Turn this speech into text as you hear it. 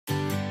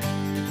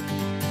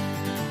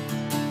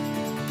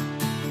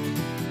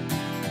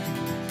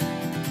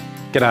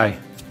G'day,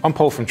 I'm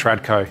Paul from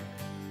Tradco.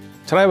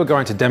 Today we're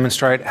going to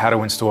demonstrate how to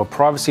install a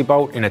privacy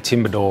bolt in a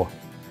timber door.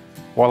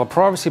 While a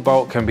privacy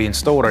bolt can be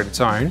installed on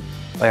its own,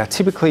 they are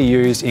typically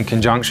used in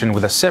conjunction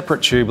with a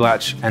separate tube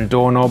latch and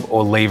doorknob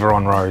or lever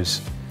on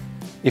rows.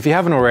 If you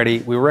haven't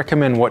already, we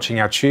recommend watching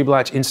our tube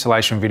latch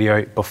installation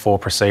video before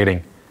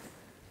proceeding.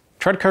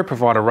 Tradco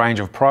provide a range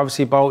of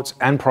privacy bolts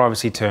and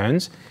privacy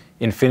turns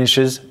in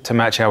finishes to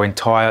match our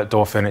entire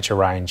door furniture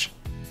range.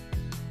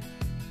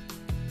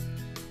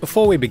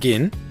 Before we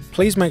begin,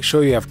 please make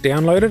sure you have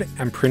downloaded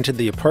and printed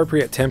the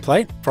appropriate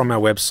template from our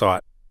website.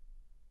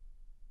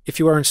 If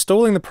you are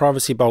installing the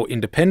privacy bolt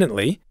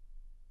independently,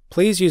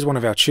 please use one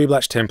of our tube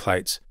latch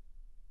templates,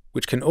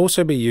 which can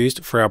also be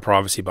used for our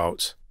privacy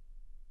bolts.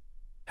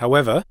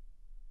 However,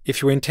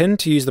 if you intend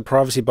to use the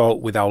privacy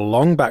bolt with our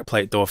long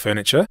backplate door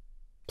furniture,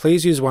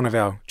 please use one of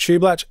our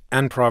tube latch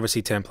and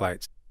privacy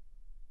templates.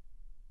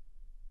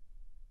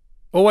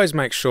 Always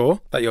make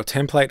sure that your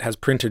template has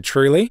printed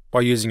truly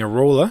by using a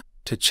ruler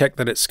to check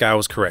that it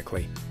scales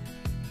correctly.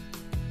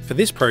 For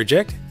this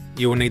project,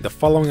 you will need the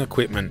following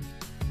equipment: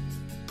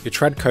 your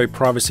Tradco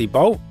privacy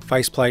bolt,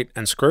 faceplate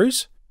and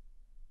screws,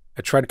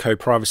 a Tradco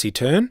privacy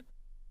turn,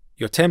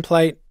 your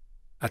template,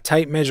 a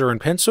tape measure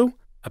and pencil,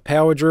 a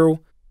power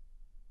drill,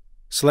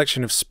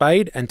 selection of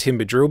spade and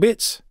timber drill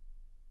bits,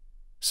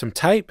 some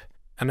tape,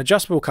 an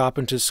adjustable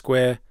carpenter's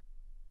square,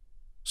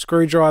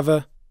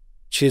 screwdriver,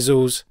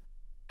 chisels,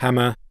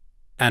 hammer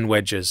and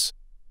wedges.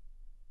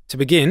 To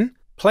begin,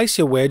 place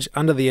your wedge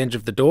under the edge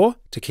of the door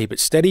to keep it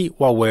steady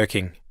while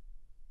working.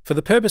 For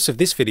the purpose of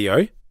this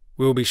video,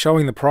 we will be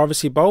showing the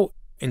privacy bolt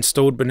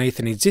installed beneath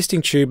an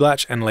existing tube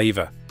latch and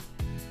lever.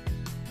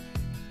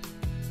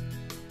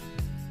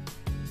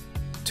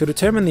 To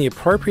determine the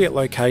appropriate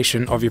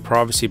location of your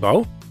privacy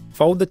bolt,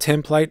 fold the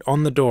template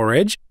on the door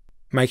edge,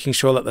 making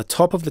sure that the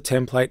top of the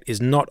template is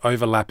not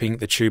overlapping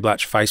the tube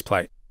latch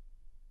faceplate.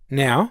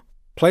 Now,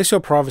 place your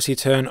privacy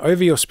turn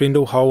over your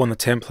spindle hole on the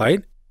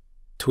template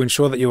to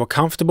ensure that you are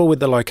comfortable with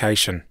the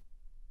location.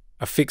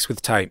 Affix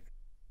with tape.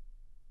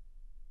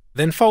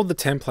 Then fold the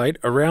template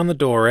around the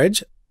door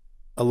edge,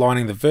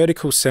 aligning the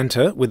vertical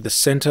centre with the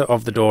centre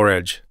of the door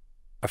edge.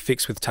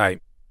 Affix with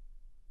tape.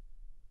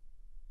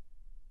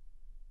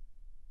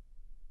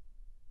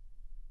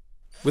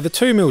 With a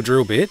 2mm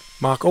drill bit,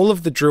 mark all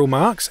of the drill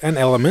marks and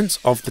elements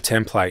of the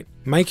template,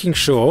 making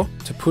sure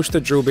to push the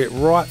drill bit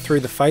right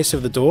through the face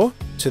of the door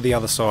to the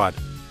other side.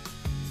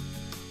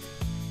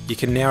 You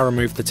can now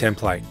remove the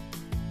template.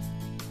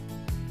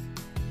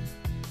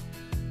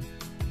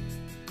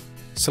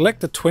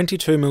 Select the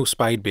 22mm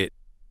spade bit,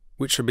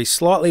 which should be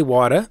slightly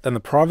wider than the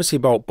privacy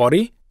bolt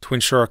body to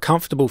ensure a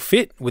comfortable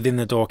fit within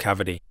the door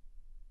cavity.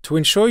 To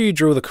ensure you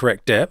drill the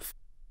correct depth,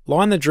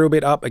 line the drill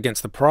bit up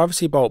against the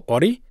privacy bolt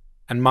body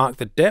and mark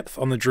the depth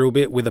on the drill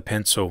bit with a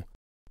pencil.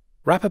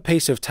 Wrap a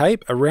piece of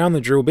tape around the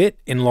drill bit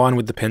in line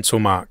with the pencil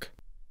mark.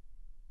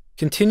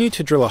 Continue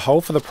to drill a hole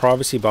for the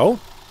privacy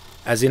bolt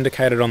as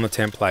indicated on the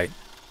template,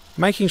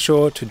 making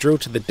sure to drill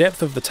to the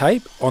depth of the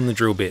tape on the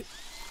drill bit.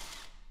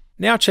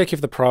 Now check if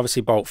the privacy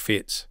bolt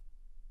fits.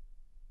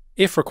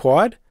 If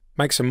required,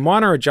 make some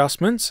minor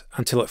adjustments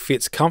until it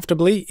fits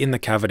comfortably in the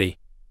cavity.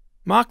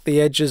 Mark the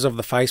edges of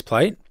the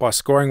faceplate by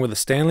scoring with a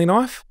Stanley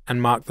knife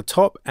and mark the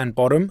top and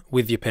bottom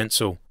with your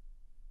pencil.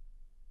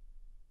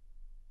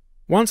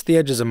 Once the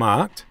edges are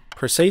marked,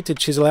 proceed to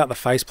chisel out the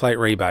faceplate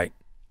rebate.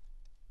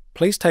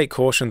 Please take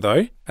caution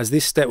though, as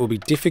this step will be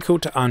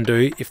difficult to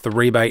undo if the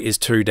rebate is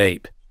too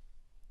deep.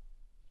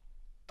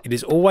 It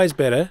is always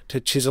better to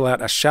chisel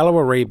out a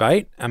shallower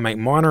rebate and make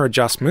minor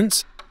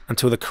adjustments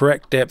until the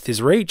correct depth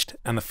is reached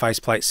and the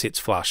faceplate sits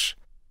flush.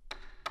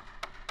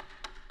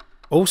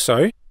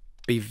 Also,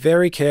 be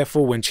very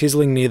careful when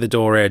chiseling near the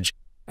door edge,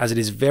 as it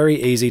is very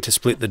easy to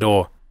split the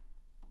door.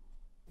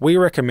 We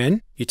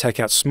recommend you take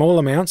out small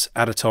amounts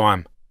at a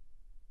time.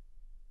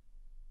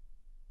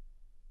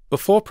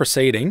 Before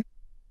proceeding,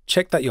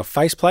 check that your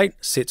faceplate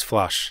sits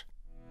flush.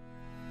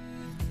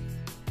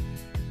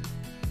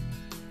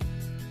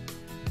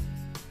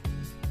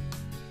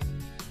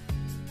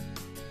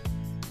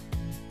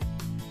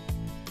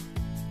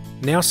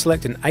 Now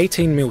select an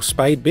 18mm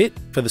spade bit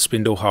for the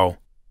spindle hole.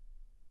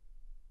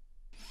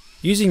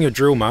 Using your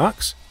drill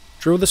marks,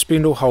 drill the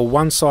spindle hole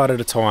one side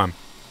at a time,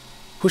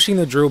 pushing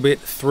the drill bit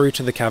through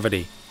to the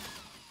cavity.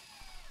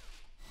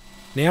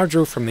 Now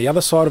drill from the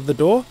other side of the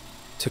door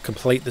to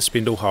complete the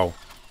spindle hole.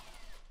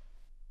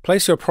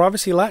 Place your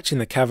privacy latch in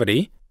the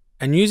cavity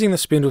and using the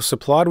spindle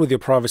supplied with your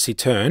privacy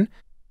turn,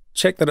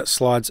 check that it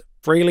slides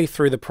freely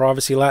through the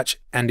privacy latch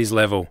and is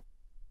level.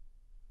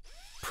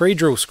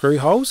 Pre-drill screw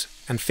holes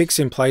and fix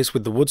in place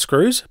with the wood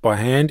screws by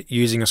hand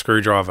using a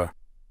screwdriver.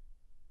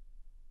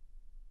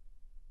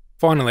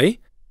 Finally,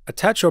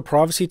 attach your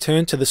privacy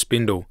turn to the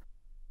spindle,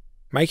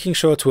 making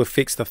sure to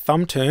affix the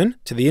thumb turn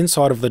to the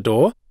inside of the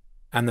door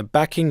and the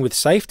backing with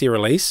safety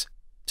release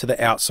to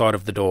the outside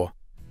of the door.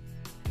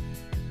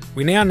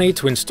 We now need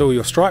to install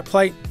your strike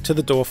plate to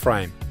the door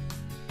frame.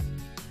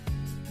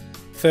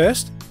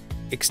 First,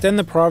 extend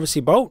the privacy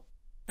bolt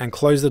and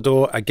close the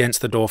door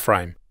against the door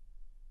frame.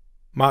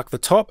 Mark the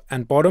top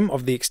and bottom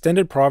of the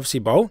extended privacy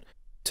bolt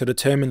to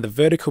determine the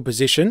vertical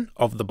position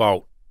of the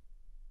bolt.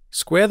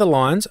 Square the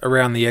lines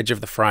around the edge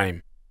of the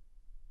frame.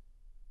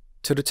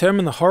 To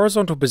determine the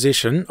horizontal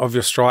position of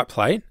your strike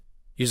plate,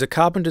 use a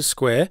carpenter's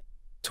square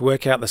to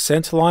work out the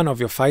centre line of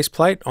your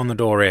faceplate on the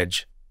door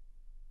edge,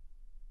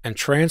 and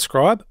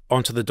transcribe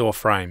onto the door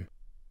frame.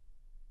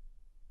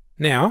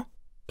 Now,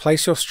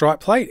 place your strike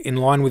plate in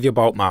line with your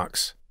bolt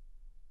marks.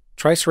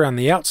 Trace around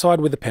the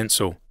outside with a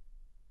pencil.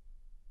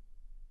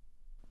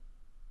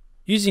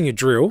 Using a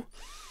drill,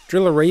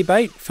 drill a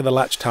rebate for the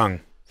latch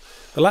tongue.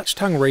 The latch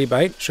tongue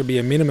rebate should be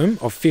a minimum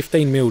of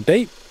 15 mm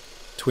deep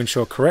to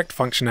ensure correct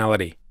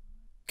functionality.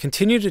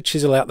 Continue to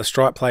chisel out the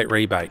strike plate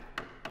rebate.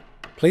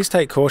 Please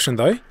take caution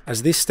though,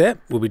 as this step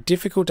will be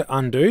difficult to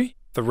undo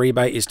if the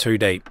rebate is too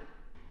deep.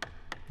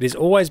 It is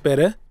always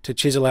better to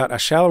chisel out a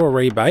shallower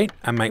rebate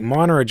and make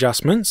minor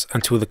adjustments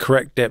until the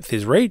correct depth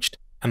is reached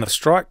and the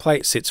strike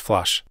plate sits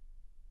flush.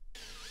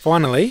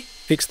 Finally,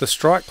 fix the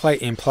strike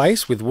plate in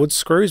place with wood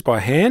screws by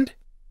hand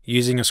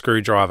using a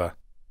screwdriver.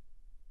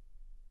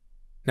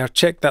 Now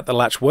check that the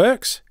latch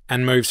works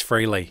and moves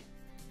freely.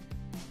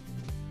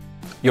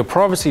 Your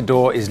privacy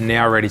door is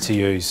now ready to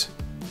use.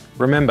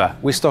 Remember,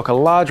 we stock a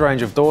large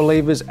range of door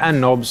levers and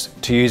knobs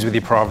to use with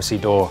your privacy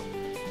door,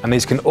 and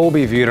these can all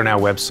be viewed on our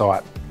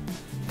website.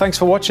 Thanks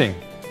for watching.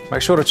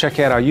 Make sure to check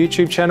out our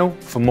YouTube channel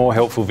for more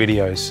helpful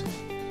videos.